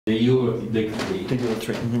The euro, the euro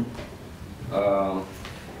trade.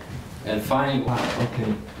 And finally,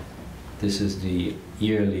 Okay. this is the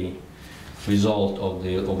yearly result of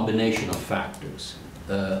the combination of factors.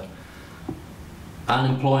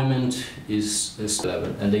 Unemployment is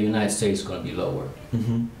 11, and the United States is going to be lower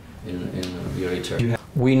in yearly terms.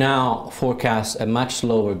 We now forecast a much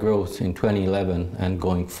slower growth in 2011 and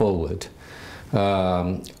going forward,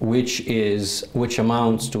 which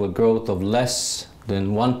amounts to a growth of less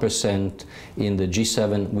than 1% in the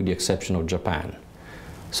G7, with the exception of Japan.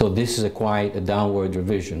 So this is quite a downward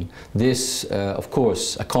revision. This, of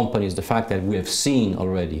course, accompanies the fact that we have seen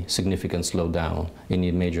already significant slowdown in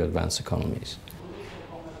the major advanced economies.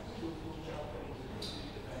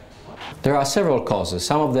 There are several causes.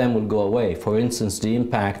 Some of them will go away. For instance, the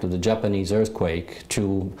impact of the Japanese earthquake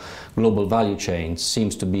to global value chains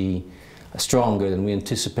seems to be stronger than we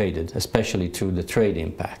anticipated, especially through the trade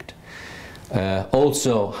impact.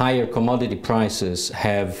 Also, higher commodity prices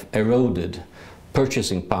have eroded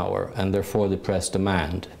purchasing power and therefore depressed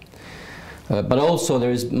demand. But also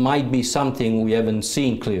might be something we haven't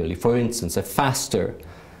seen clearly. For instance, a faster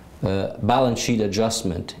balance sheet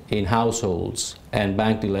adjustment in households and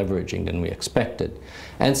bank deleveraging than we expected,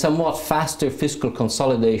 and somewhat faster fiscal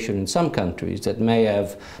consolidation in some countries that may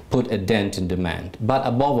have put a dent in demand. But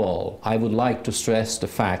above all, I would like to stress the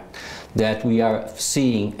fact that we are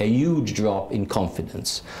seeing a huge drop in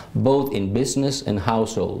confidence, both in business and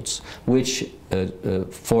households, which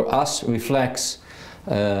for us reflects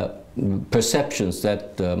perceptions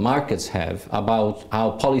that markets have about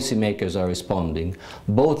how policymakers are responding,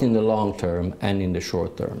 both in the long term and in the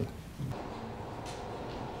short term.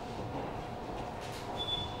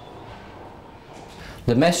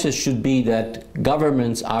 The message should be that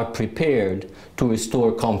governments are prepared to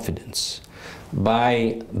restore confidence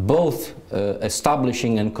by both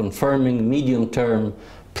establishing and confirming medium-term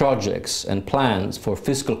projects and plans for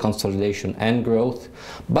fiscal consolidation and growth,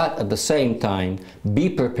 but at the same time be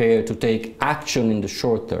prepared to take action in the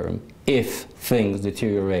short term if things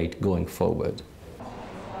deteriorate going forward.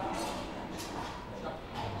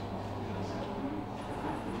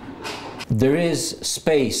 There is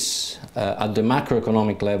space at the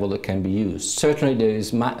macroeconomic level that can be used. Certainly there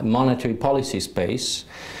is monetary policy space.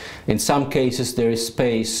 In some cases there is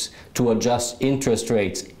space to adjust interest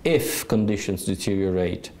rates if conditions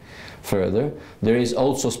deteriorate further. There is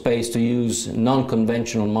also space to use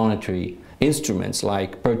non-conventional monetary instruments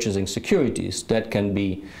like purchasing securities that can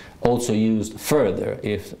be also used further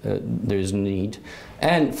if there is need.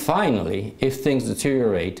 And finally, if things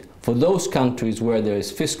deteriorate, for those countries where there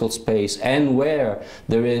is fiscal space and where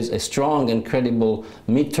there is a strong and credible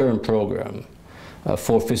midterm program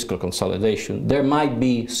for fiscal consolidation, there might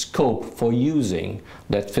be scope for using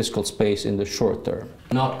that fiscal space in the short term.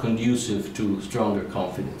 Not conducive to stronger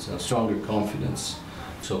confidence, and stronger confidence,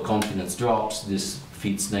 so confidence drops, this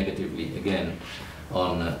feeds negatively again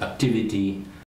on activity,